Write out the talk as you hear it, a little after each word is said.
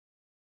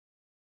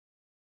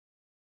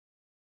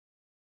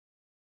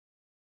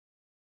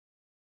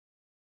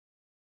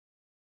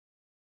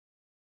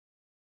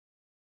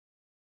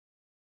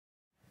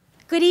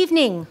Good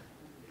evening.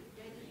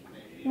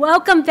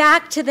 Welcome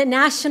back to the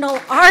National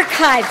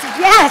Archives.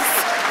 Yes,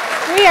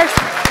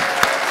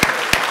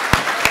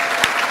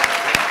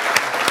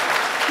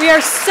 we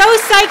are so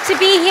psyched to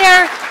be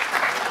here.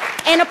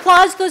 And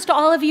applause goes to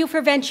all of you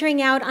for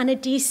venturing out on a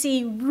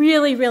DC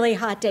really, really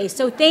hot day.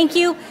 So thank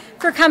you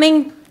for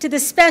coming to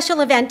this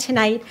special event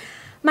tonight.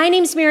 My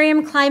name's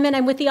Miriam Kleiman.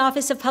 I'm with the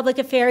Office of Public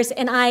Affairs,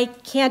 and I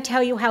can't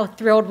tell you how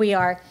thrilled we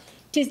are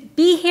to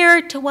be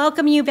here, to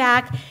welcome you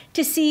back,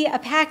 to see a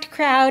packed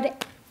crowd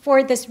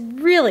for this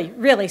really,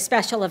 really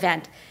special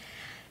event.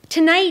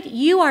 Tonight,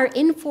 you are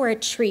in for a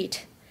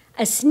treat,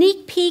 a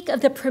sneak peek of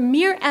the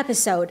premiere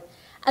episode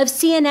of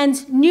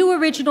CNN's new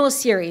original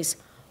series,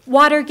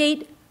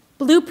 Watergate,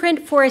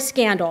 Blueprint for a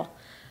Scandal,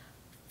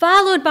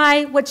 followed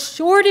by what's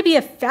sure to be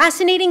a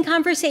fascinating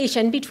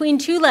conversation between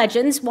two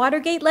legends,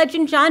 Watergate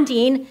legend John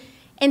Dean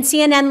and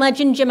CNN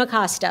legend Jim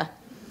Acosta.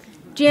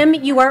 Jim,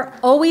 you are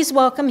always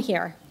welcome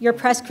here. Your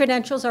press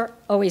credentials are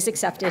always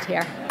accepted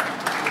here.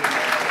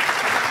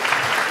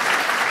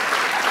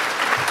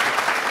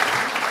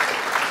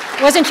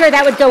 Wasn't sure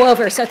that would go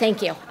over, so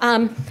thank you.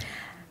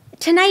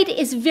 Tonight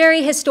is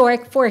very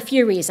historic for a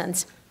few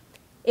reasons.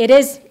 It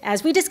is,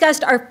 as we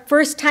discussed, our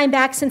first time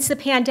back since the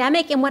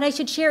pandemic, and what I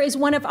should share is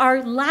one of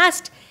our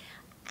last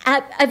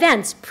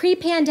events,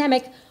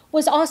 pre-pandemic,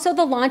 was also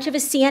the launch of a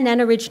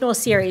CNN original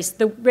series,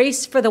 The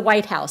Race for the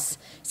White House.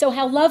 So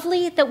how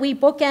lovely that we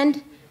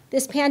bookend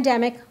this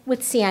pandemic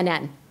with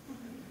CNN.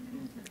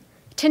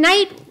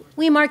 Tonight,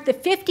 we mark the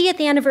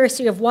 50th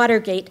anniversary of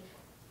Watergate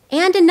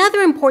and another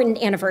important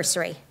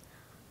anniversary.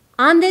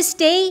 On this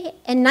day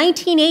in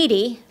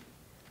 1980,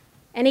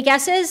 any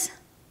guesses?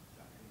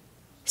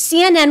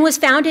 CNN was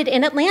founded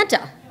in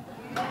Atlanta.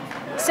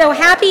 So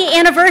happy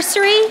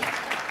anniversary.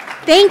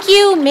 Thank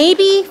you,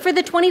 maybe for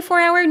the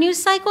 24-hour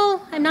news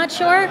cycle, I'm not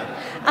sure.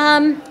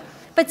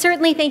 But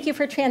certainly thank you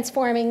for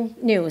transforming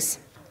news.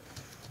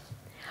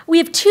 We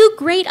have two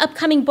great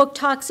upcoming book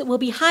talks that will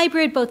be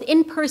hybrid, both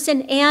in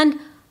person and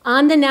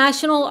on the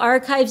National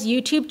Archives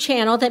YouTube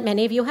channel that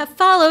many of you have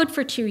followed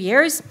for 2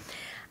 years.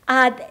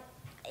 On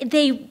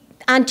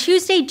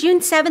Tuesday, June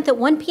 7th at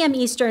 1 p.m.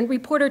 Eastern,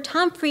 reporter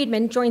Tom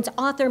Friedman joins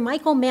author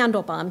Michael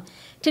Mandelbaum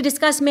to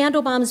discuss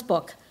Mandelbaum's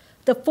book,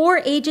 The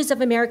 4 Ages of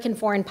American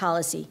Foreign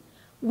Policy: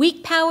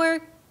 Weak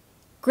Power,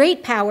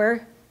 Great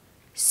Power,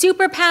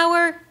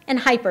 Superpower, and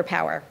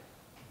Hyperpower.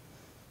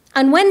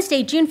 On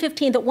Wednesday, June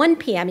 15th at 1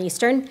 p.m.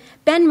 Eastern,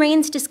 Ben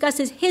Raines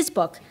discusses his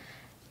book,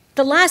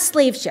 The Last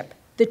Slave Ship,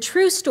 the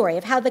true story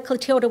of how the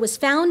Clotilda was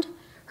found,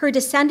 her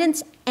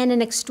descendants, and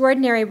an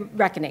extraordinary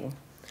reckoning.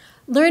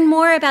 Learn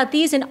more about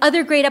these and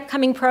other great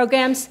upcoming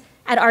programs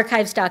at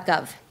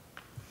archives.gov.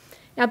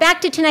 Now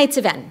back to tonight's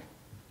event.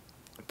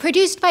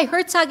 Produced by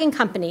Herzog &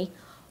 Company,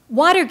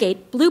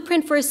 Watergate,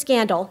 Blueprint for a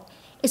Scandal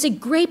is a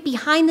great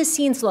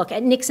behind-the-scenes look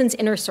at Nixon's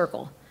inner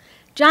circle.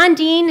 John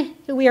Dean,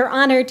 who we are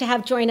honored to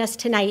have join us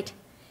tonight,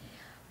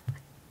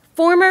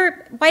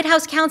 former White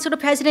House counsel to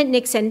President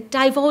Nixon,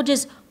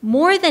 divulges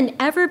more than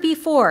ever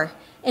before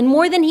and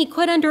more than he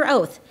could under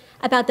oath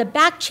about the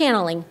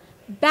backpedaling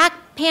and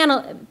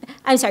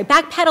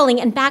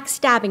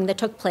backstabbing that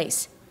took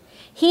place.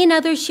 He and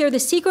others share the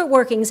secret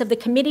workings of the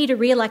committee to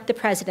re-elect the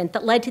president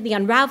that led to the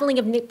unraveling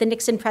of the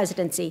Nixon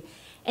presidency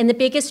and the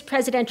biggest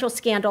presidential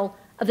scandal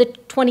of the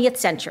 20th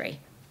century.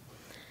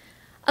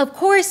 Of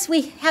course,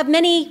 we have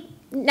many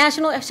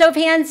show of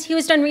hands, who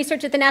has done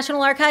research at the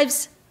National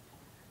Archives?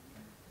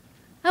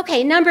 Okay,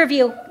 a number of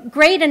you.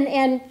 Great,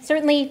 and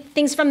certainly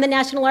things from the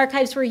National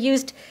Archives were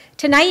used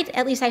tonight,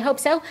 at least I hope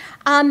so.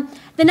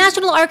 The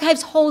National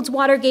Archives holds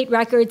Watergate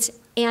records,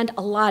 and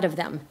a lot of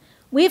them.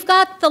 We've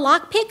got the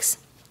lockpicks,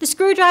 the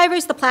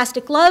screwdrivers, the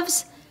plastic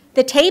gloves,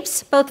 the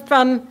tapes, both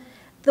from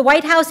the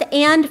White House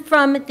and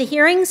from the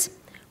hearings.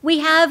 We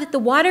have the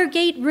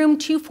Watergate Room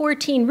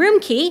 214 room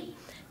key,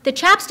 the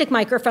chapstick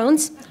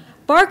microphones,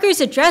 Barker's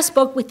address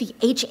book with the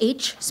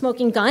HH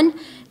smoking gun,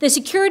 the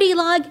security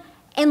log,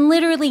 and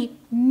literally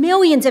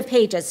millions of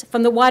pages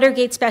from the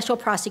Watergate Special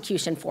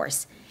Prosecution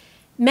Force.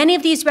 Many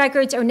of these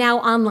records are now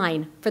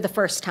online for the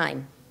first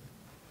time.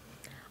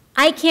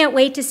 I can't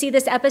wait to see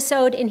this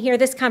episode and hear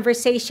this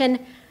conversation.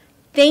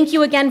 Thank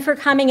you again for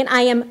coming, and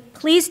I am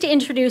pleased to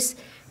introduce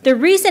the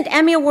recent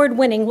Emmy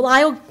Award-winning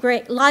Lyle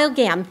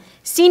Gamm,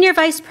 Senior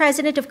Vice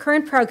President of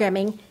Current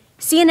Programming,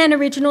 CNN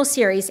Original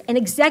Series, and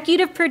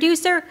Executive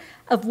Producer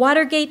of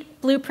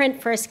Watergate,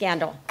 Blueprint for a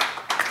Scandal.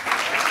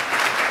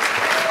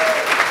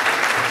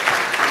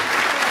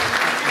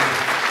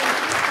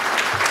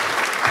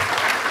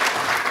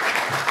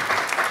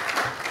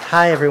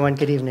 Hi, everyone.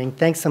 Good evening.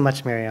 Thanks so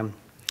much, Miriam.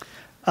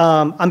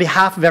 On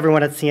behalf of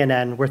everyone at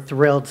CNN, we're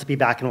thrilled to be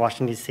back in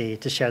Washington, D.C.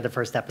 to share the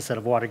first episode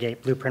of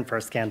Watergate, Blueprint for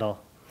a Scandal.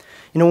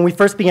 You know, when we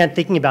first began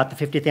thinking about the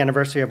 50th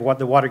anniversary of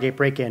the Watergate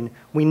break-in,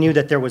 we knew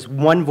that there was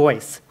one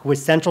voice who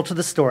was central to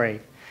the story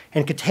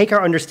and could take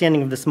our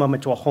understanding of this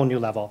moment to a whole new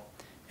level.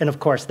 And of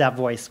course, that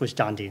voice was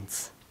John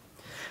Dean's.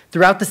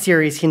 Throughout the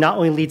series, he not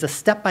only leads us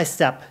step by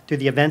step through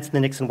the events in the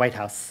Nixon White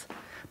House,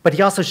 But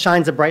he also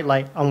shines a bright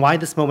light on why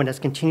this moment has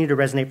continued to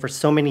resonate for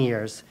so many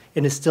years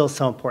and is still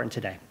so important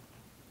today.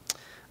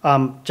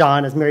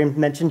 John, as Miriam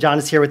mentioned, John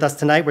is here with us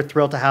tonight. We're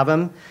thrilled to have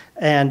him.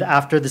 And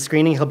after the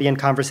screening, he'll be in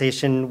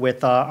conversation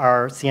with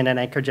our CNN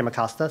anchor, Jim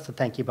Acosta. So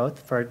thank you both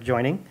for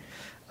joining.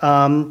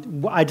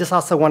 I just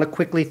also want to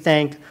quickly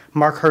thank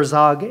Mark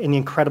Herzog and the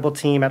incredible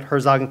team at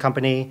Herzog &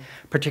 Company,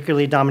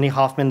 particularly Dominique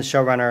Hoffman, the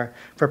showrunner,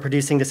 for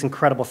producing this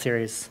incredible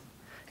series.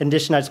 In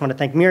addition, I just want to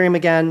thank Miriam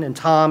again, and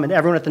Tom, and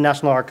everyone at the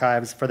National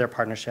Archives for their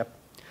partnership.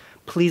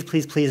 Please,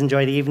 please, please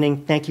enjoy the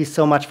evening. Thank you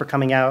so much for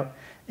coming out.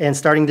 And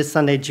starting this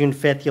Sunday, June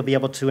 5th, you'll be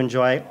able to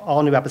enjoy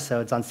all new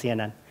episodes on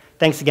CNN.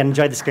 Thanks again.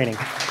 Enjoy the screening.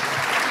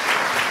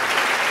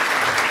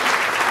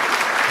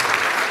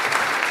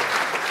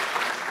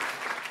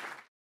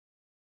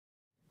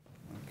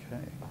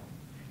 Okay.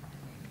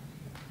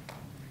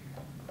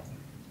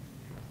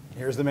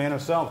 Here's the man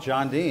himself,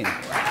 John Dean.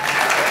 Thank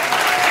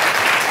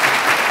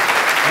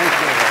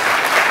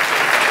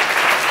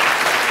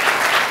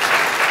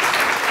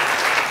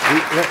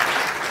you.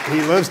 He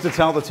lives to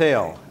tell the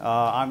tale.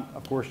 I'm,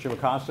 of course, Jim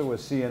Acosta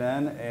with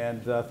CNN,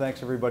 and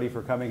thanks everybody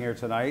for coming here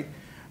tonight.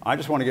 I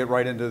just want to get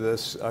right into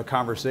this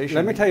conversation.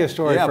 Let me tell you a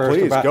story first.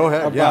 Please, about, go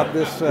ahead. About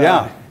this.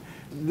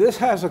 There's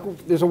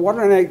a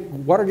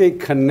Watergate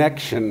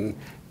connection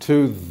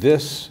to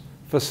this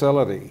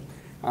facility.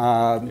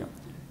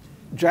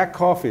 Jack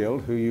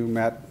Caulfield, who you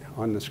met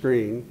on the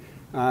screen,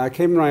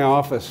 came to my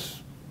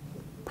office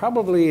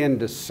probably in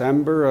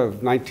December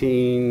of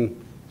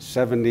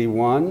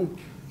 1971.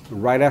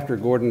 Right after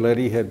Gordon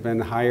Liddy had been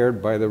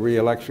hired by the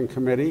re-election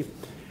committee.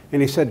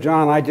 And he said,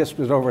 John, I just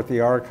was over at the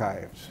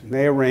archives. And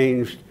they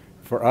arranged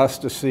for us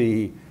to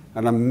see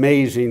an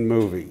amazing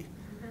movie.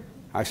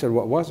 I said,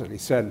 what was it? He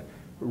said,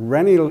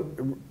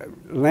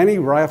 Leni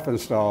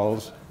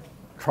Riefenstahl's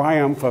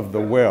Triumph of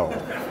the Will.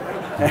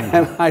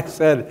 And I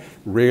said,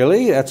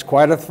 really? That's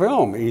quite a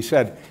film. He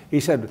said,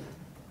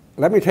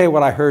 let me tell you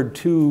what I heard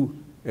two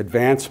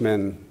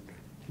advancemen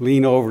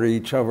lean over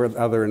each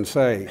other and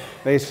say.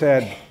 They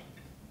said,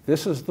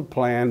 this is the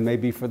plan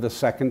maybe for the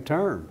second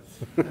term.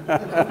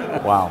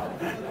 Wow,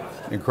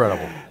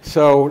 incredible.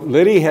 So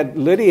Liddy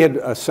had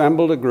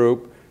assembled a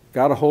group,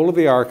 got a hold of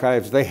the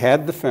archives, they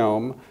had the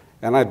film,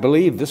 and I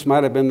believe this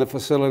might have been the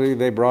facility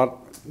they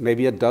brought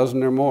maybe a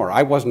dozen or more.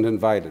 I wasn't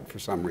invited for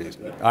some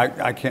reason.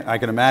 I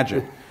can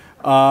imagine.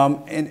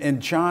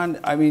 And John,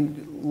 I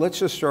mean, let's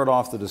just start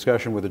off the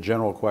discussion with a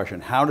general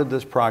question. How did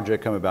this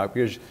project come about?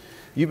 Because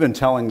you've been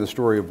telling the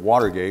story of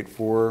Watergate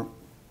for,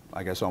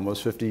 I guess,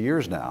 almost 50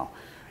 years now.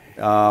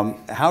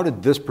 How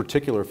did this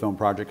particular film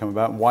project come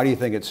about, and why do you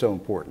think it's so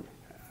important?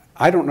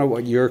 I don't know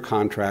what your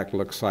contract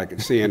looks like at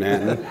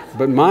CNN,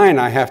 but mine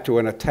I have to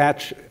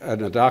attach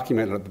a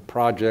document of the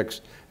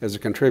projects as a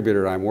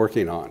contributor I'm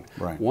working on.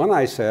 Right. One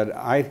I said,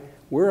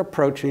 we're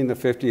approaching the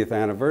 50th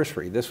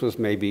anniversary. This was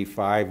maybe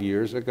 5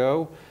 years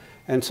ago.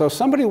 And so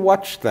somebody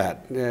watched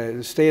that,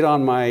 stayed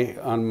on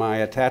my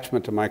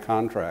attachment to my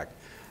contract.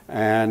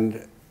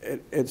 And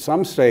at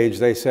some stage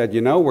they said,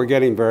 you know, we're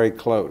getting very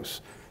close.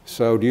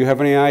 So do you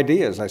have any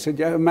ideas? I said,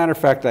 yeah, as a matter of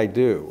fact, I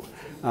do.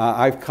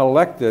 I've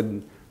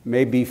collected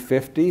maybe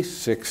 50,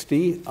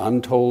 60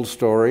 untold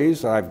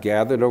stories I've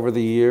gathered over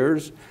the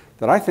years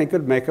that I think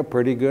would make a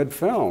pretty good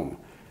film.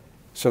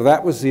 So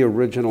that was the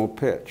original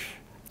pitch.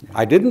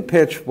 I didn't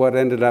pitch what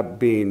ended up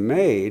being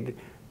made,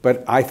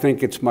 but I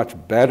think it's much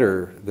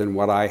better than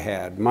what I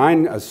had.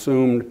 Mine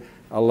assumed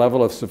a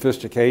level of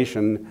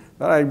sophistication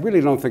that I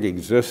really don't think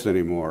exists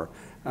anymore.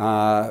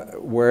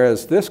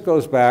 Whereas this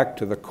goes back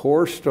to the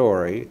core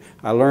story.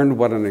 I learned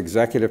what an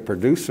executive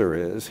producer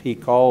is. He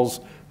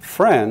calls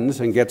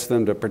friends and gets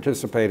them to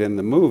participate in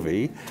the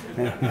movie.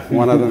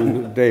 One of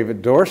them,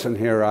 David Dorson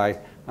here,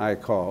 I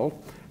called.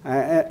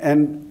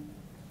 And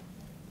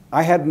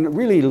I had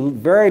really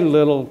very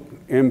little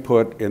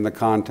input in the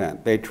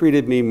content. They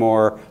treated me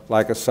more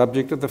like a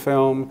subject of the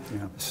film.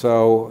 Yeah.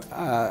 So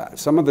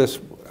some of this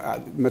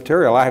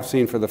material I have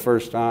seen for the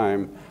first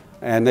time,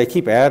 and they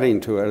keep adding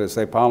to it as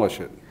they polish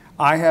it.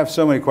 I have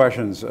so many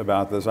questions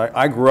about this.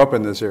 I grew up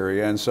in this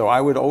area, and so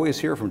I would always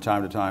hear from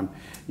time to time,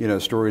 you know,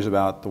 stories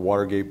about the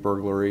Watergate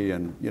burglary,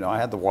 and you know, I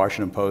had the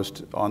Washington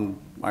Post on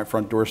my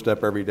front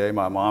doorstep every day.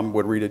 My mom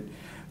would read it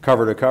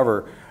cover to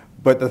cover.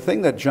 But the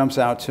thing that jumps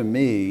out to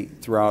me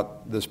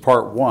throughout this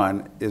part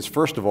one is,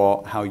 first of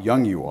all, how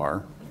young you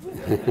are,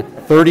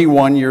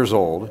 31 years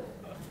old,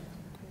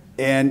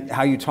 and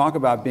how you talk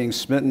about being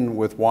smitten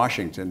with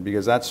Washington,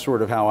 because that's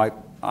sort of how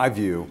I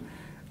view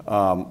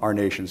our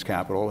nation's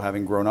capital,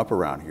 having grown up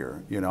around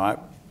here. You know,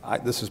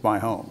 this is my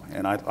home,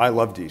 and I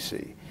love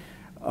D.C.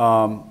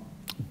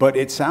 But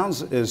it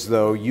sounds as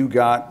though you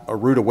got a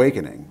rude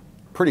awakening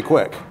pretty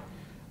quick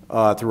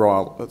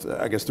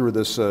through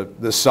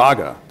this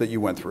saga that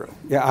you went through.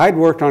 Yeah, I'd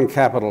worked on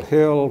Capitol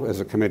Hill as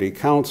a committee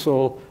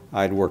counsel.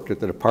 I'd worked at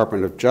the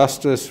Department of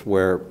Justice,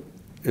 where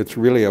it's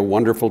really a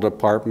wonderful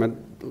department,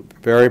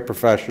 very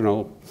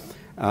professional.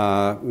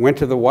 Went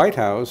to the White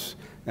House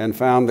and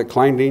found that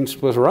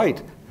Kleindienst was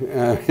right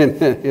in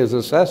his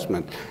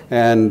assessment.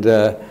 And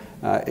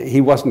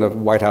He wasn't a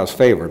White House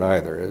favorite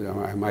either,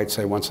 I might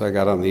say, once I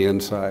got on the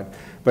inside.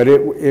 But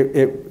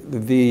the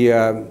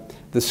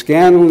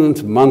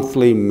Scanlon's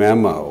monthly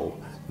memo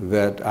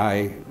that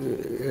I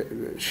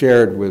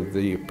shared with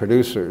the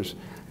producers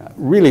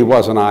really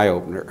was an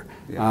eye-opener.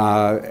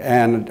 Yeah.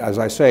 And as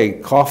I say,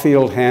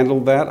 Caulfield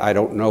handled that. I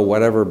don't know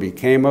whatever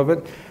became of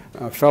it.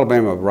 A fellow by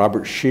the name of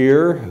Robert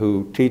Shear,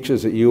 who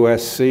teaches at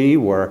USC,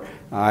 where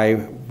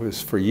I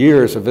was for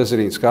years a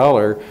visiting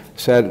scholar,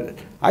 said,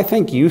 "I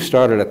think you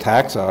started a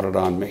tax audit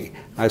on me."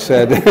 I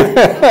said,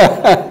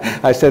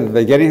 I said, "Did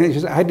they get anything?"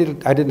 She said,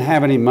 I didn't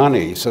have any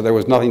money, so there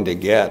was nothing to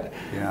get.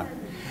 Yeah.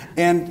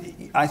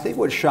 And I think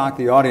what shocked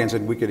the audience,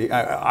 and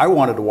I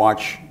wanted to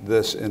watch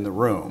this in the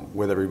room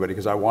with everybody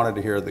because I wanted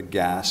to hear the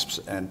gasps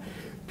and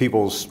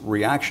people's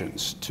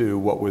reactions to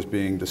what was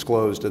being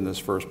disclosed in this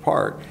first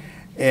part.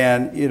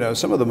 And, you know,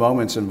 some of the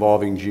moments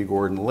involving G.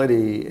 Gordon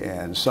Liddy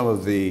and some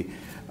of the,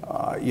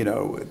 you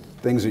know,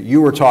 things that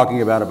you were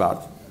talking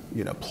about,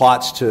 you know,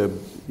 plots to,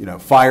 you know,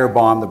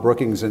 firebomb the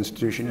Brookings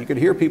Institution. You could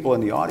hear people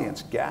in the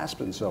audience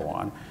gasp and so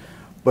on.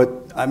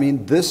 But, I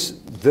mean, this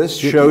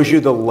shows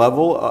you the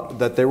level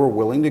that they were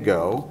willing to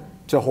go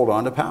to hold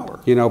on to power.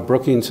 You know,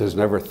 Brookings has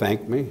never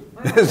thanked me.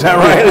 Is that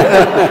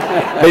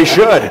right? They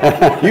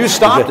should. You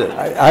stopped it.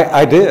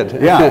 I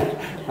did. Yeah.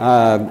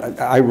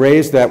 I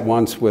raised that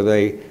once with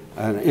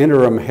an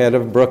interim head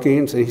of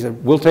Brookings, and he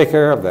said, "We'll take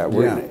care of that."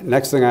 Yeah.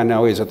 Next thing I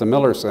know, he's at the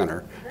Miller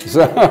Center.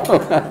 So,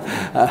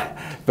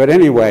 but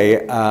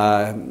anyway,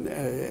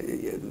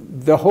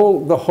 the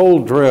whole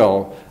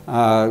drill.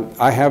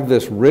 I have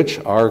this rich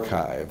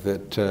archive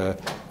that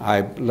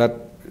I let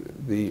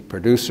the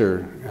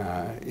producer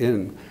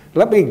in.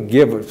 Let me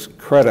give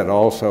credit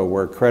also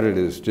where credit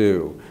is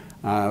due.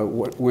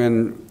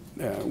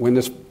 When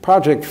this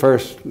project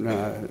first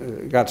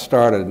got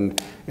started,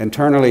 and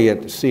internally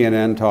at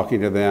CNN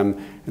talking to them,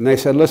 and they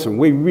said, "Listen,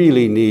 we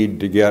really need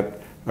to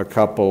get a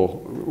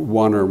couple,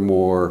 one or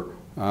more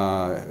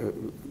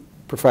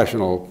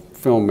professional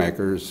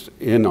filmmakers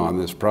in on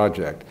this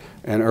project.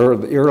 And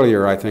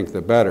earlier, I think,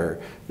 the better."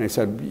 And they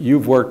said,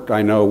 "You've worked,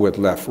 I know, with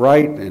Left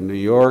Right in New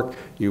York.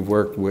 You've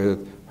worked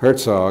with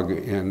Herzog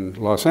in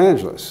Los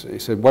Angeles." He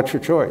said, "What's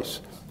your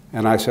choice?"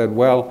 And I said,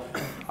 "Well,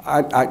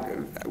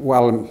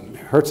 while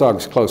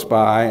Herzog's close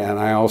by, and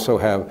I also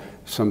have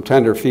some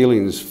tender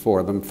feelings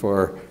for them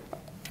for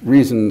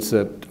reasons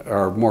that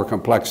are more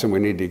complex than we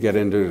need to get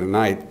into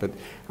tonight, but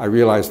I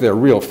realize they're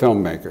real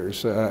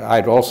filmmakers."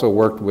 I'd also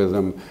worked with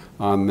them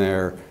on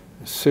their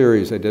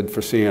series they did for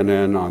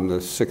CNN on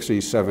the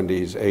 60s,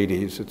 70s,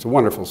 80s. It's a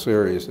wonderful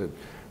series that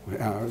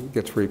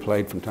gets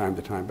replayed from time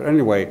to time. But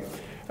anyway,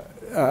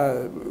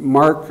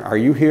 Mark, are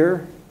you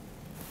here?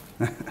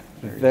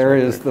 There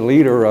is the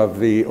leader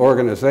of the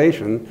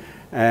organization,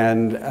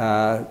 and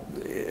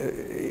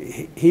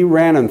he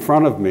ran in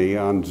front of me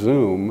on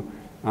Zoom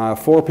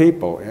 4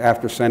 people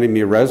after sending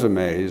me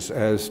resumes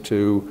as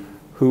to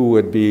who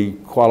would be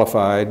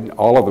qualified.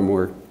 All of them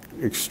were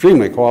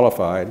extremely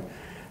qualified,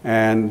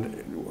 and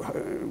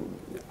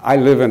I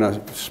live in a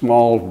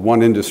small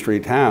one-industry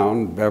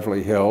town,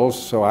 Beverly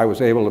Hills, so I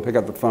was able to pick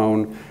up the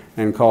phone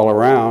and call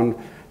around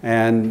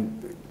and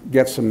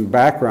get some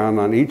background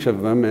on each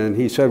of them, and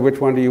he said, "Which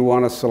one do you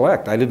want to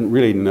select?" I didn't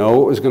really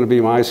know it was going to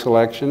be my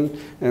selection,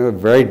 and a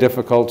very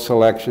difficult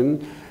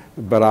selection,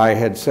 but I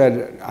had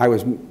said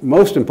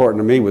most important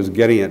to me was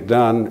getting it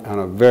done on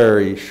a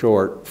very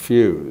short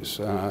fuse.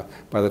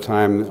 By the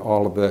time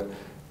all of the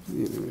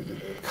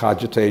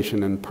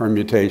cogitation and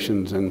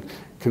permutations and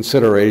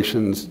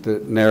considerations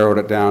that narrowed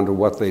it down to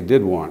what they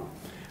did want.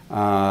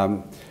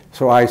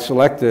 So I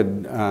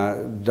selected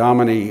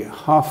Dominique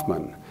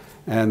Hoffman.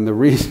 And the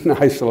reason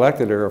I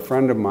selected her, a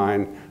friend of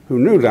mine who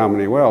knew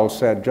Dominique well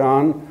said,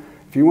 "John,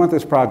 if you want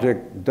this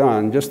project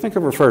done, just think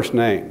of her first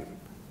name."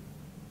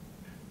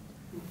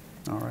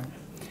 All right.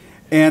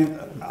 And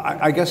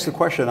I guess the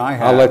question I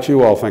have... I'll let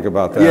you all think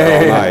about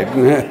that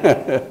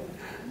all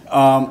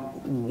night.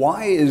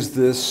 Why is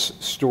this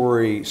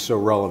story so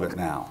relevant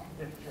now?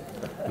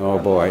 Oh,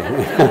 boy. You knew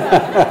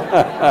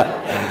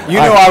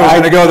I was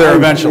going to go there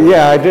eventually.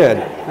 Yeah, I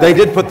did. They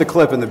did put the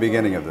clip in the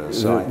beginning of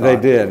this. So they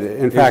did.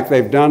 In fact,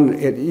 they've done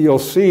it. You'll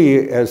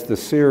see as the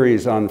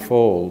series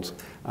unfolds,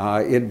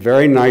 it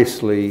very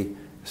nicely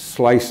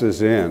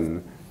slices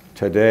in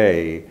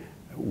today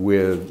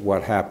with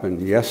what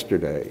happened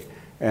yesterday.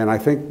 And I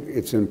think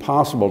it's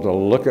impossible to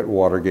look at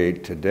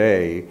Watergate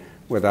today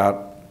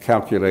without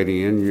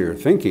calculating in your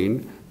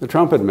thinking the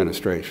Trump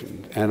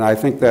administration. And I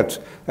think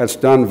that's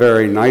done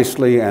very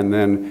nicely, and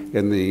then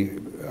in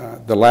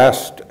the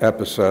last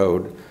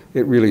episode,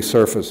 it really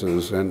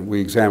surfaces and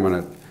we examine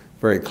it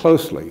very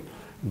closely.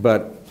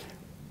 But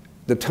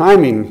the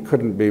timing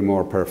couldn't be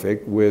more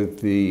perfect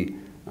with the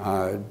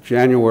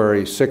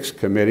January 6th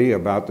committee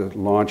about the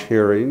launch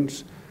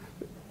hearings.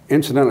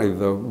 Incidentally,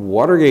 the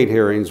Watergate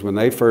hearings, when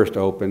they first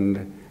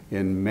opened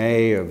in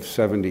May of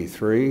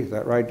 '73, is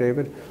that right,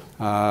 David?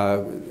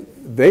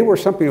 They were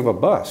something of a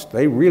bust.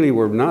 They really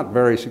were not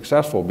very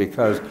successful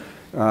because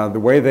the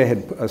way they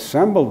had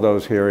assembled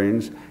those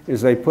hearings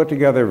is they put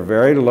together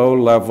very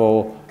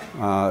low-level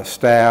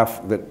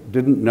staff that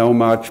didn't know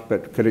much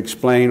but could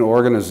explain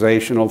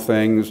organizational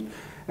things,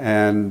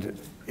 and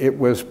it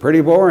was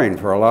pretty boring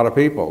for a lot of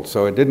people,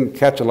 so it didn't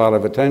catch a lot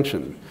of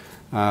attention.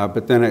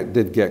 But then it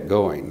did get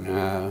going.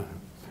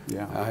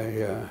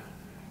 The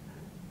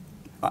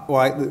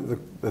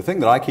thing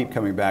that I keep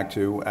coming back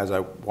to as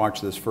I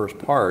watch this first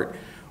part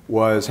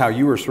was how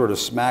you were sort of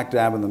smack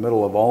dab in the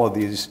middle of all of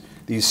these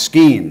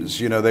schemes.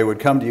 You know, they would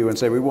come to you and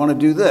say, we want to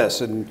do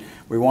this and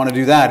we want to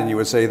do that, and you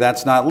would say,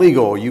 that's not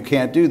legal, you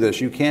can't do this,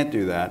 you can't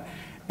do that.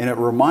 And it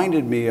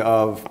reminded me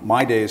of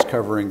my days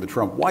covering the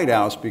Trump White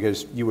House,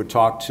 because you would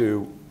talk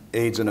to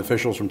aides and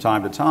officials from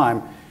time to time.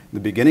 In the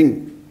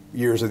beginning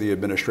years of the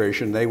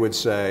administration, they would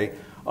say,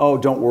 oh,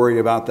 don't worry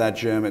about that,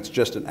 Jim, it's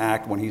just an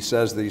act. When he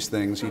says these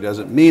things, he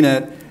doesn't mean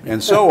it,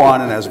 and so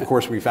on. And as, of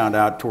course, we found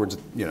out towards,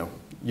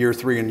 year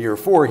 3 and year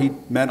 4, he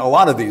meant a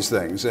lot of these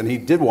things, and he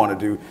did want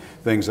to do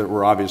things that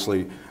were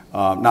obviously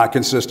not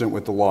consistent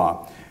with the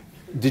law.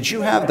 Did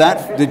you have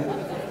that,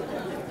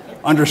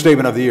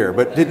 understatement of the year,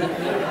 but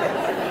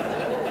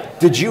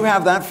did you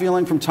have that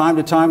feeling from time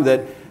to time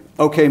that,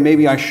 okay,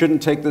 maybe I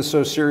shouldn't take this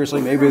so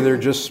seriously, maybe they're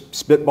just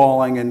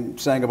spitballing and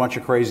saying a bunch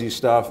of crazy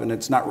stuff and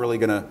it's not really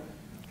going to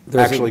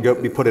actually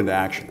be put into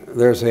action?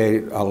 There's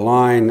a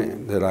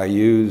line that I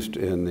used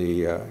in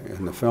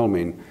the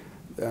filming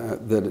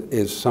that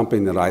is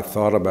something that I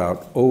thought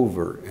about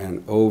over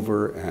and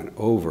over and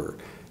over,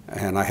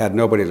 and I had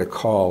nobody to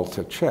call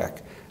to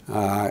check.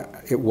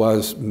 It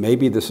was,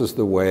 maybe this is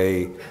the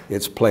way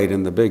it's played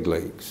in the big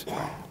leagues.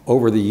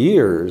 Over the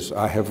years,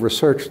 I have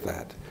researched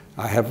that.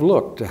 I have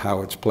looked to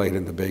how it's played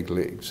in the big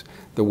leagues.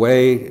 The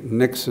way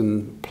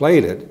Nixon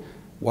played it,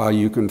 while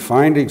you can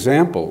find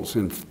examples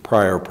in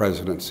prior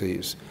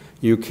presidencies,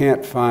 you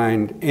can't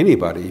find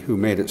anybody who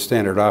made it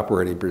standard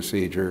operating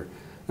procedure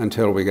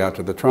until we got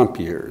to the Trump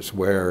years,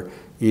 where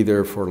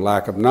either for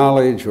lack of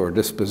knowledge or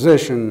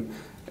disposition,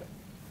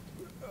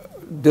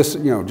 just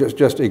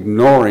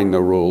ignoring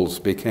the rules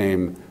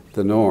became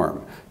the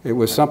norm. It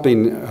was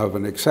something of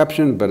an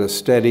exception, but a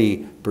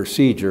steady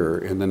procedure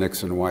in the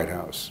Nixon White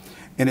House.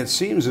 And it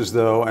seems as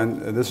though,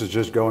 and this is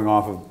just going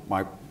off of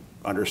my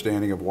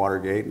understanding of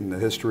Watergate and the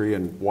history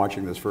and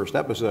watching this first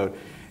episode,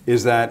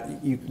 is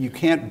that you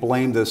can't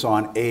blame this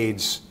on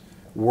aides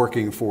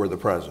working for the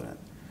president.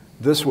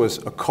 This was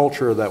a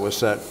culture that was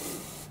set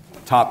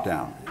top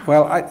down.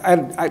 Well,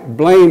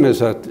 blame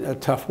is a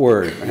tough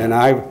word, and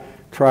I've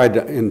tried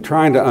to, in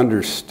trying to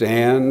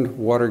understand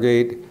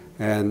Watergate,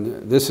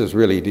 and this is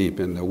really deep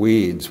in the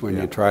weeds when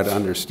you try to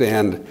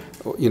understand,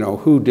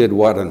 who did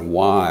what and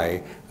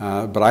why.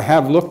 But I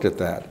have looked at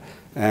that,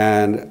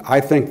 and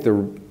I think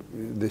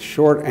the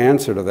short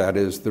answer to that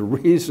is the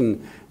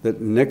reason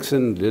that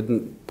Nixon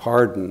didn't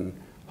pardon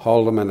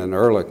Haldeman and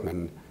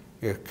Ehrlichman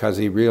because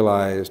he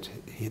realized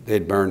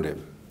they'd burned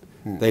him.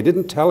 They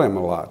didn't tell him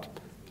a lot,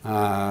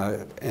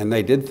 and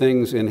they did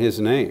things in his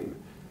name.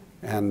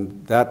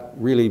 And that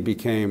really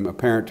became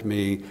apparent to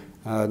me.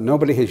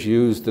 Nobody has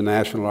used the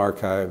National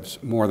Archives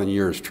more than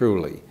yours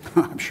truly.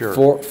 I'm sure.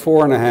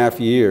 4.5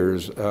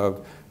 years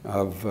of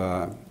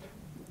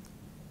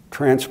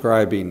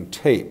transcribing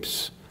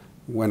tapes.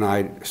 When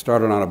I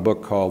started on a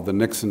book called The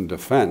Nixon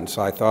Defense,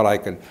 I thought I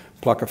could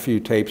pluck a few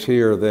tapes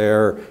here or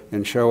there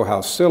and show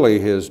how silly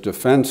his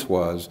defense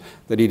was,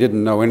 that he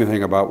didn't know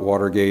anything about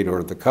Watergate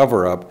or the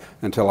cover-up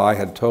until I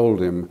had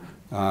told him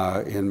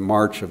in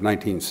March of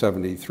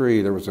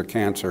 1973 there was a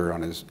cancer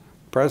on his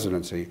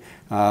presidency.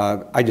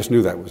 I just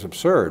knew that was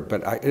absurd,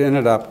 but it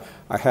ended up,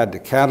 I had to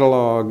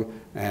catalog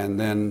and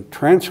then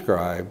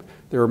transcribe.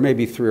 There were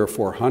maybe 300 or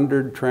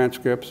 400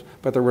 transcripts,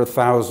 but there were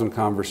 1,000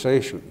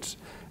 conversations.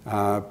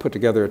 Put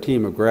together a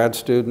team of grad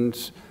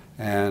students,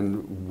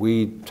 and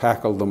we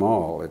tackled them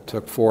all. It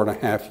took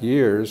 4.5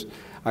 years.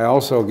 I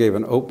also gave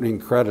an opening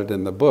credit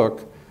in the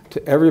book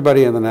to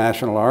everybody in the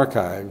National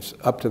Archives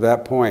up to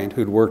that point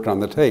who'd worked on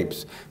the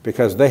tapes,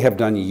 because they have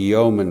done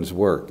yeoman's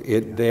work.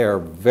 They are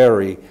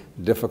very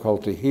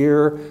difficult to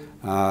hear.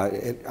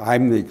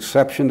 I'm the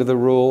exception to the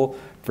rule.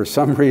 For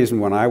some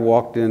reason, when I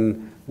walked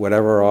in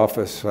whatever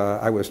office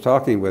I was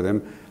talking with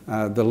him,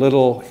 the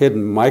little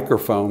hidden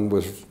microphone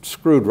was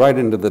screwed right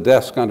into the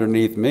desk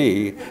underneath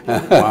me.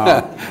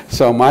 Wow.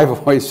 So my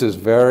voice is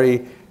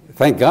very,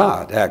 thank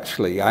God,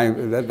 actually.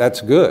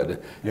 That's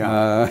good.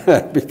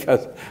 Yeah.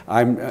 Because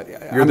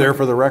You're there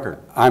for the record.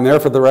 I'm there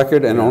for the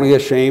record, and only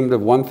ashamed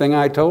of one thing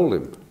I told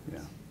him,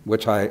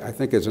 which I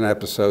think is in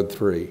episode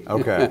 3.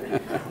 Okay.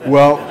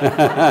 Well,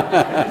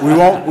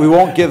 we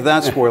won't give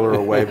that spoiler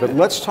away, but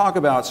let's talk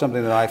about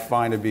something that I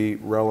find to be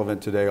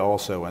relevant today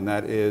also, and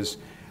that is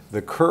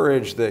the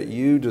courage that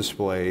you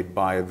displayed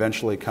by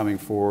eventually coming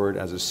forward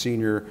as a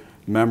senior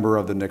member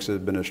of the Nixon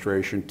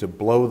administration to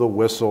blow the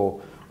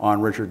whistle on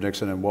Richard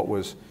Nixon and what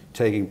was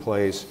taking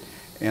place.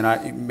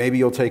 And maybe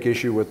you'll take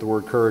issue with the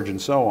word courage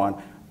and so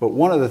on, but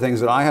one of the things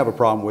that I have a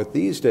problem with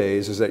these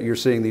days is that you're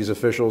seeing these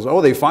officials,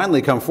 they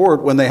finally come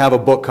forward when they have a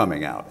book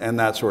coming out and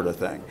that sort of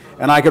thing.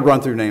 And I could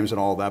run through names and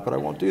all of that, but I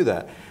won't do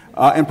that.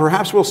 And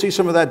perhaps we'll see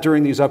some of that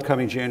during these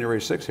upcoming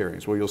January 6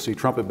 hearings, where you'll see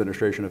Trump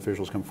administration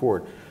officials come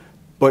forward.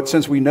 But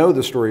since we know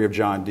the story of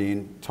John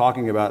Dean,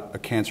 talking about a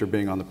cancer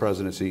being on the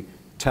presidency,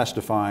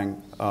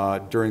 testifying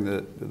during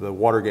the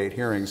Watergate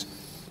hearings,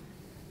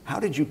 how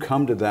did you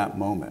come to that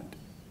moment?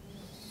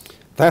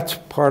 That's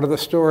part of the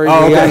story.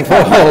 Oh, okay.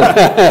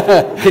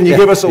 Can you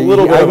give us a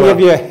little bit of I'll give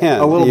you a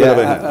hint. A little bit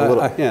of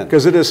a hint.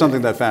 Because it is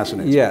something that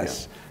fascinates me.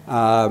 Yes.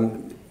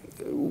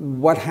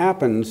 What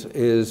happens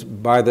is,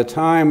 by the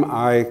time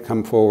I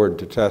come forward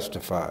to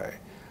testify,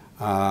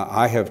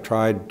 I have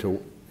tried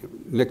to,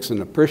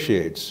 Nixon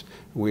appreciates,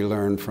 we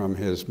learned from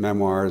his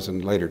memoirs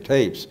and later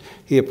tapes,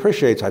 he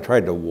appreciates, I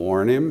tried to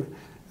warn him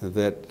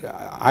that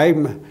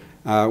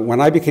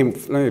when I became,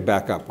 let me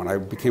back up, when I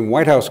became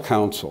White House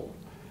counsel,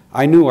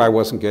 I knew I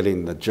wasn't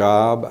getting the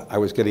job, I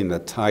was getting the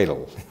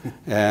title,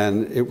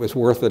 and it was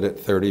worth it at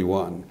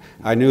 31.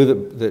 I knew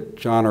that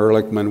John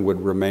Ehrlichman would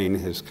remain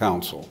his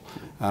counsel,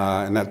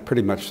 and that's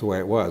pretty much the way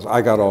it was.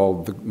 I got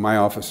my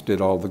office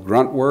did all the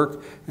grunt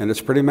work, and it's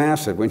pretty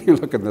massive when you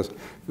look at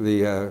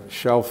the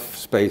shelf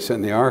space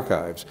in the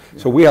archives.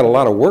 So we had a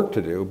lot of work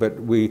to do, but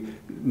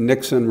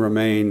Nixon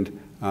remained,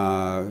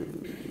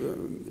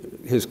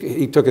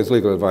 he took his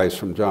legal advice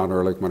from John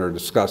Ehrlichman, or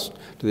discussed,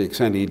 to the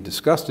extent he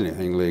discussed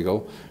anything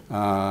legal,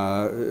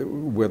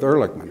 with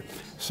Ehrlichman.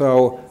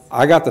 So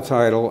I got the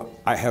title.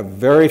 I have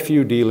very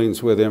few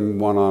dealings with him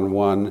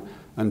one-on-one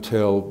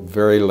until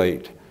very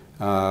late.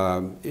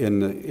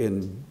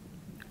 In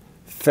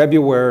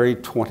February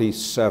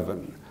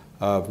 27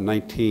 of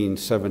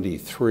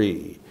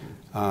 1973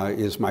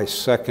 is my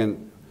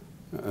second,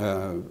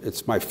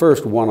 it's my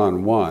first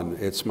one-on-one.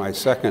 It's my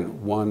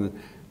second one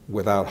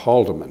without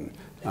Haldeman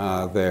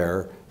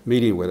there,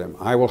 meeting with him.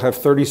 I will have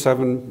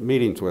 37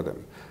 meetings with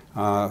him.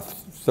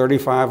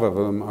 35 of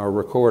them are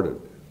recorded.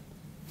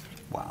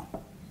 Wow.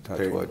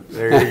 Touch wood.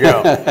 There you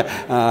go.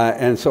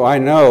 And so I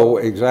know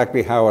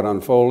exactly how it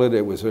unfolded.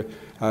 It was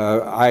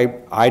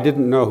I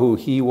didn't know who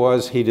he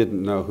was. He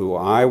didn't know who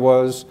I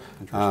was.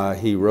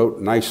 He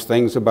wrote nice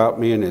things about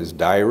me in his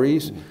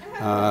diaries.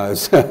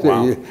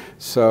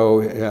 So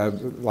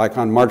like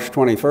on March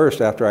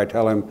 21st, after I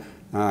tell him,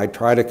 I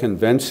try to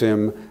convince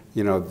him,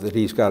 that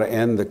he's got to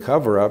end the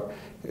cover-up.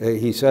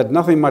 He said,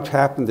 nothing much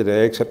happened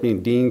today except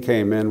Dean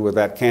came in with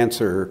that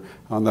cancer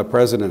on the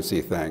presidency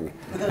thing.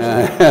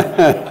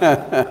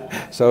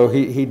 So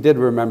he did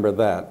remember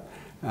that.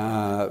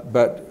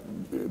 But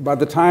by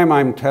the time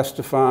I'm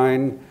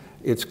testifying,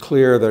 it's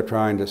clear they're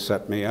trying to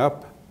set me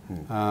up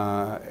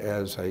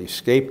as a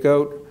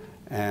scapegoat.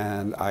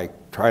 And I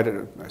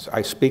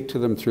speak to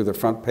them through the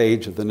front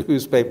page of the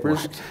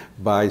newspapers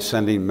by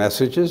sending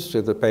messages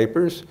to the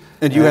papers.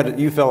 And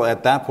you felt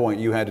at that point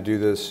you had to do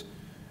this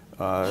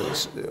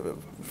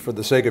for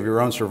the sake of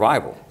your own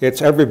survival.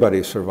 It's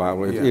everybody's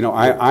survival.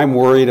 Yeah. I'm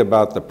worried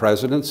about the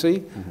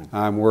presidency.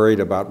 I'm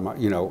worried about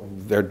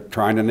they're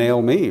trying to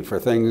nail me for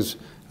things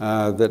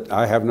that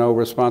I have no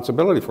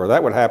responsibility for.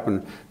 That would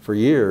happen for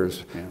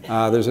years.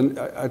 Yeah. There's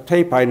a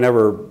tape I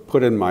never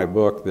put in my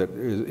book that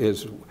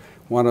is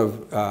one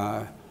of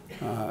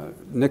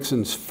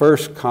Nixon's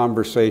first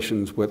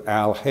conversations with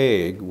Al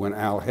Haig when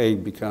Al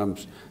Haig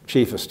becomes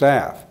chief of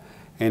staff.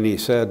 And he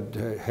said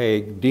to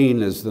Haig,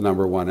 Dean is the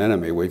 #1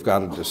 enemy. We've got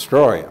to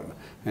destroy him.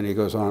 And he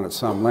goes on at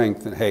some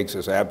length, and Haig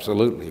says,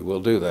 absolutely, we'll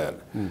do that.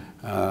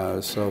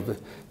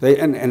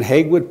 And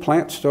Haig would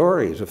plant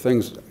stories of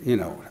things,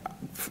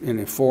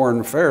 in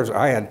foreign affairs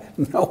I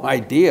had no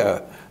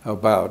idea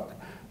about.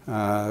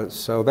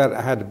 So that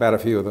I had to bat a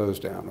few of those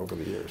down over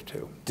the years,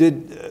 too.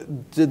 Did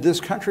this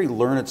country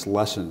learn its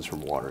lessons from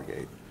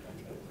Watergate?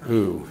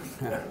 Ooh.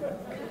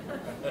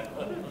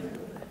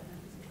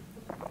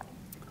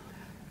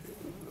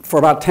 For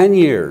about 10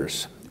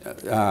 years,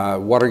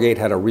 Watergate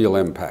had a real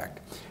impact.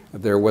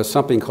 There was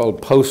something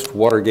called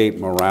post-Watergate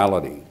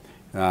morality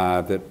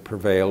that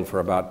prevailed for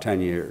about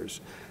 10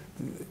 years.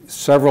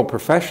 Several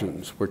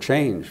professions were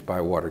changed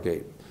by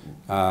Watergate.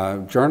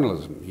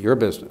 Journalism, your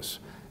business.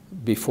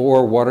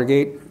 Before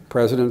Watergate,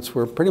 presidents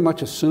were pretty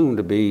much assumed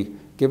to be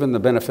given the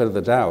benefit of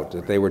the doubt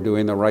that they were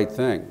doing the right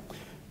thing.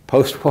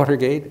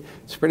 Post-Watergate,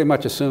 it's pretty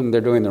much assumed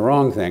they're doing the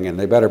wrong thing, and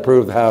they better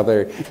prove how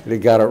they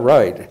got it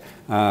right.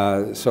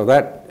 So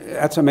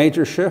that's a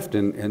major shift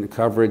in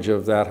coverage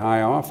of that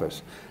high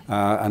office.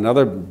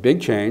 Another big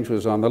change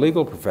was on the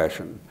legal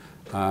profession.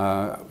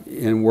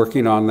 In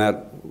working on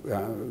that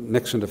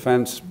Nixon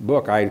defense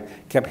book, I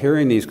kept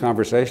hearing these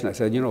conversations. I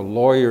said,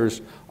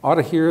 lawyers ought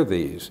to hear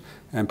these,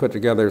 and put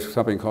together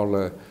something called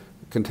a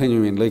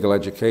continuing legal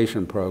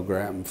education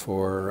program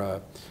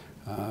for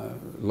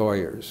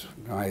lawyers.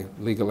 My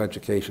legal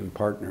education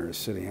partner is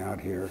sitting out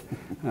here.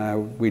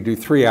 We do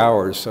 3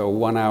 hours, so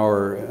 1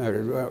 hour,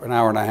 an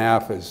hour and a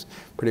half is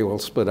pretty well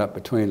split up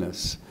between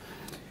us.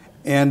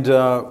 And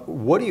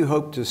what do you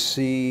hope to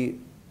see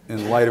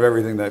in light of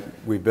everything that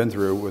we've been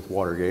through with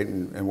Watergate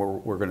and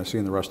what we're going to see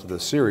in the rest of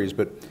this series?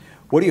 But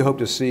what do you hope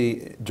to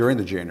see during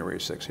the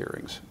January 6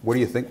 hearings? What do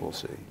you think we'll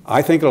see?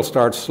 I think it'll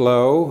start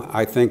slow.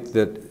 I think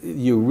that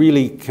you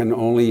really can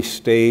only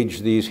stage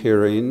these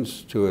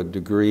hearings to a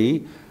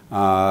degree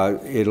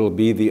It'll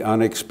be the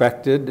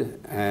unexpected,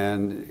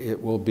 and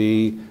it will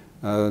be,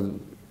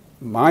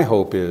 my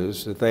hope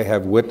is that they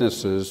have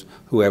witnesses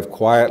who have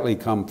quietly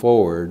come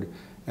forward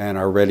and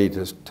are ready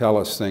to tell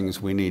us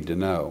things we need to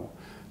know.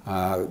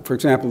 For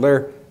example,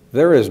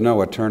 there is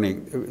no attorney.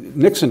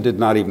 Nixon did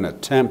not even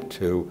attempt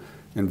to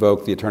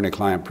invoke the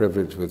attorney-client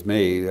privilege with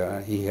me.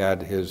 He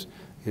had his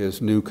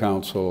new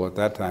counsel at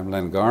that time,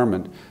 Len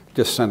Garment,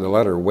 just send a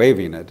letter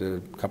waiving it,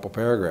 a couple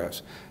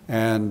paragraphs.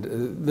 And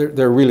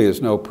there really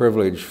is no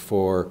privilege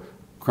for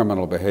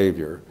criminal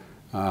behavior.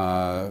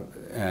 I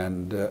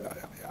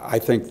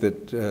think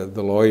that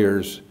the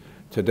lawyers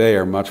today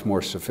are much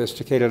more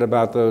sophisticated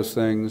about those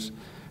things,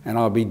 and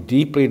I'll be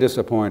deeply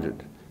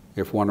disappointed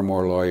if one or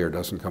more lawyer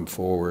doesn't come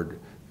forward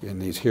in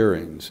these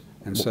hearings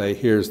and say,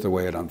 here's the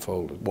way it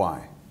unfolded.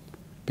 Why?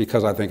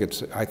 Because I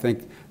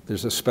think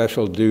there's a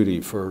special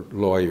duty for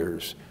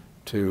lawyers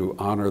to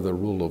honor the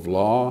rule of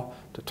law,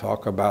 to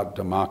talk about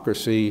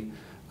democracy.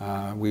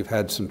 We've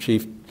had some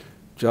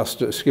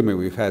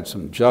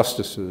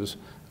justices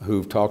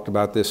who've talked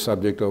about this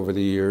subject over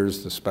the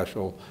years, the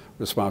special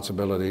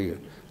responsibility.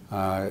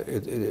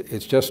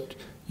 It's just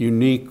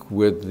unique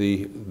with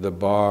the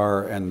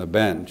bar and the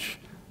bench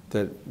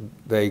that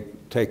they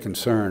take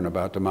concern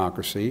about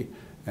democracy.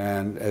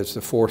 And as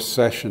the fourth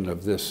session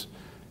of this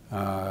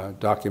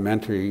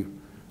documentary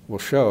will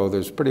show,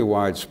 there's pretty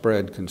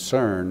widespread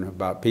concern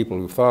about people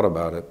who thought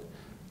about it,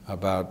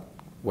 about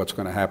what's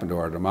going to happen to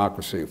our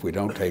democracy if we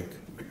don't take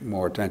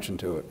more attention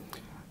to it.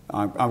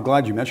 I'm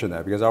glad you mentioned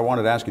that, because I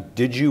wanted to ask you,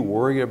 did you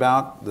worry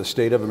about the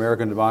state of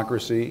American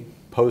democracy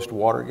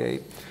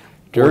post-Watergate?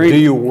 Or do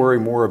you worry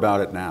more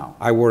about it now?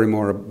 I worry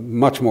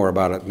much more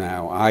about it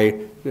now.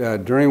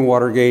 During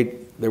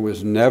Watergate, there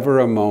was never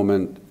a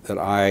moment that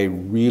I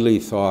really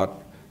thought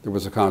there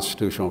was a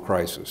constitutional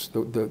crisis.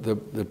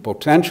 The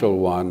potential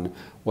one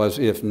was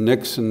if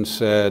Nixon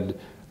said,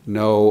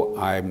 no,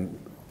 I'm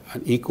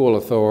an equal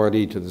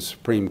authority to the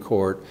Supreme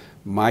Court,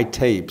 my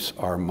tapes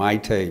are my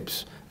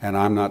tapes, and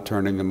I'm not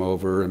turning them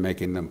over and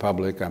making them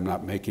public. I'm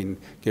not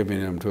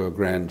giving them to a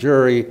grand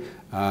jury.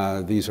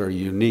 These are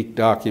unique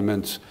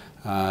documents,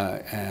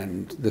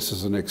 and this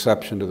is an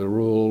exception to the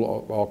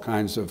rule, all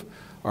kinds of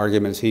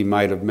arguments he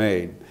might have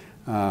made.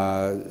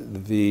 That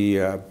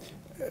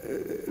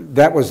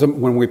was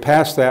when we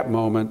passed that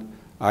moment,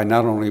 I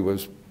not only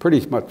was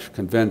pretty much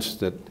convinced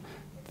that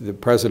the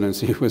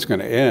presidency was going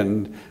to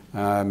end,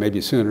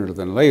 maybe sooner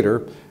than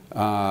later,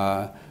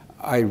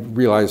 I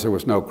realized there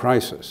was no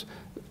crisis.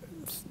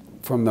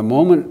 From the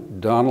moment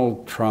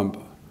Donald Trump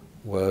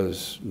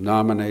was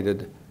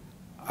nominated,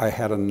 I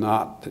had a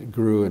knot that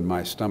grew in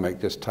my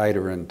stomach, just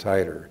tighter and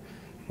tighter.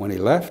 When he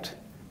left,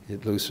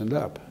 it loosened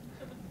up.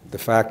 The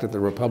fact that the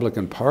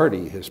Republican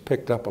Party has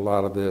picked up a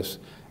lot of this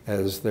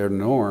as their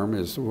norm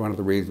is one of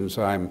the reasons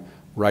I'm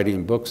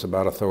writing books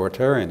about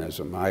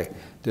authoritarianism. I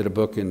did a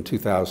book in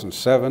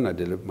 2007. I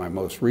did my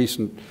most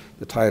recent,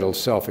 the title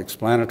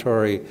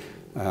self-explanatory,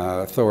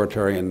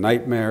 Authoritarian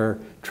Nightmare,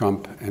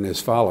 Trump and His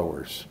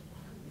Followers.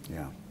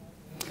 Yeah.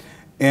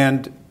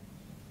 And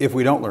if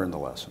we don't learn the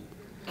lesson?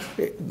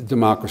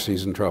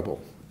 Democracy's in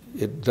trouble.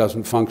 It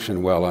doesn't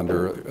function well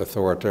under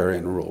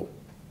authoritarian rule.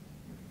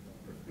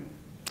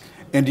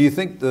 And do you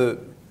think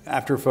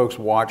after folks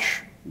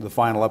watch the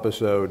final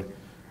episode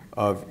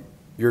of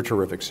your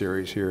terrific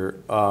series here,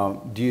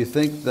 do you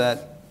think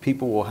that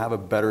people will have a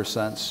better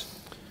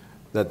sense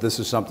that this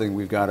is something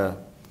we've got to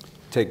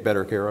take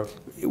better care of?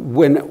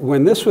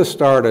 When this was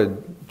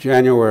started,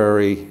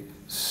 January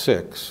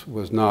 6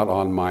 was not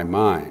on my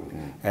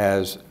mind.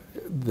 As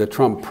the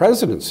Trump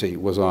presidency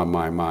was on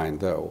my mind,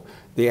 though.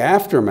 The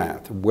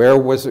aftermath,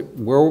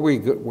 what we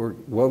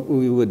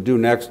would do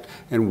next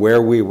and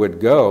where we would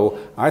go,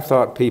 I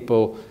thought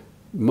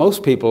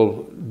most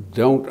people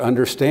don't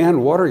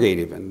understand Watergate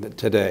even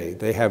today.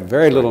 They have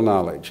very little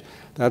knowledge.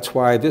 That's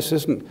why this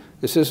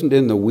isn't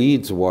in the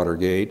weeds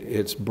Watergate.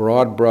 It's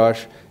broad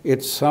brush.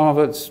 Some of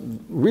it's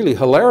really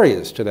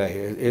hilarious today.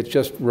 It's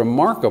just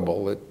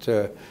remarkable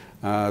that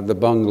the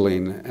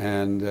bungling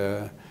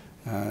and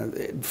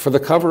for the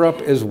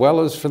cover-up as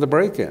well as for the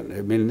break-in.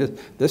 I mean,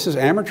 this is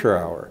amateur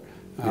hour.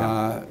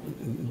 Yeah.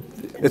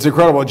 It's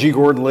incredible. G.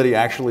 Gordon Liddy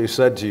actually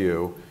said to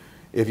you,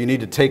 if you need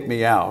to take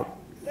me out,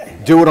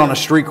 do it on a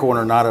street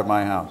corner, not at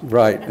my house.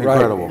 Right,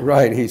 incredible.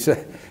 Right. He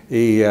said,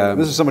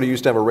 this is somebody who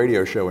used to have a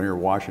radio show in here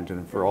in Washington,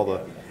 and for all the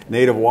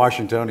native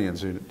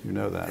Washingtonians who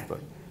know that. But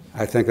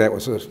I think that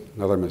was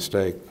another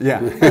mistake.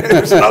 Yeah,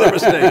 there's another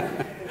mistake.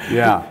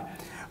 Yeah.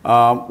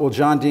 Well,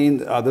 John Dean,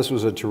 this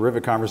was a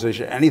terrific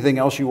conversation. Anything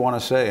else you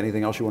want to say?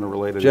 Anything else you want to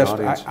relate to the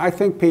audience? I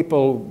think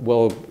people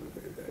will,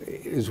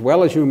 as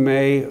well as you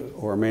may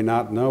or may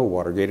not know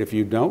Watergate, if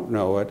you don't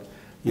know it,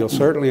 you'll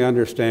certainly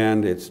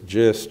understand its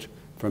gist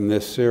from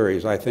this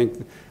series. I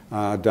think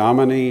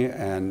Domini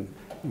and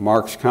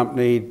Mark's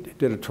company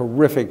did a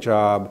terrific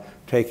job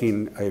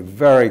taking a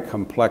very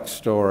complex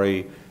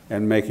story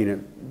and making it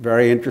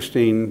very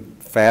interesting,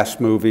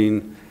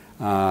 fast-moving,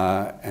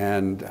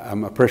 and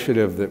I'm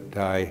appreciative that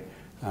I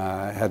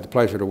had the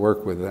pleasure to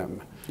work with them.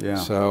 Yeah.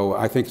 So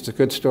I think it's a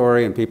good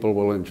story and people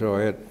will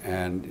enjoy it.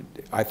 And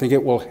I think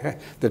it will,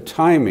 the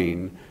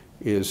timing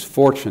is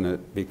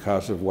fortunate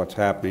because of what's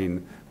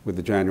happening with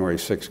the January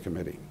 6th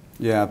committee.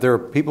 Yeah, if there are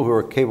people who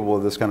are capable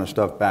of this kind of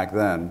stuff back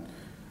then,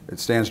 it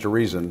stands to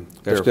reason.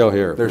 They're still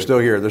here. They're still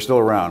here. They're still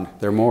around.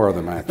 There are more of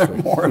them,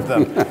 actually. More of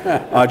them.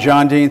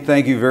 John Dean,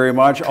 thank you very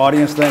much.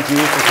 Audience, thank you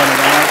for coming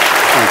out.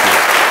 Thank you.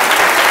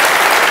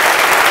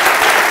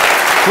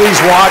 Please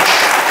watch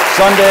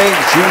Sunday,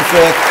 June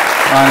 5th,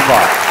 9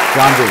 o'clock.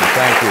 John Dean,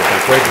 thank you.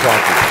 Great to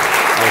talk to you.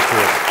 Nice to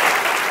hear you.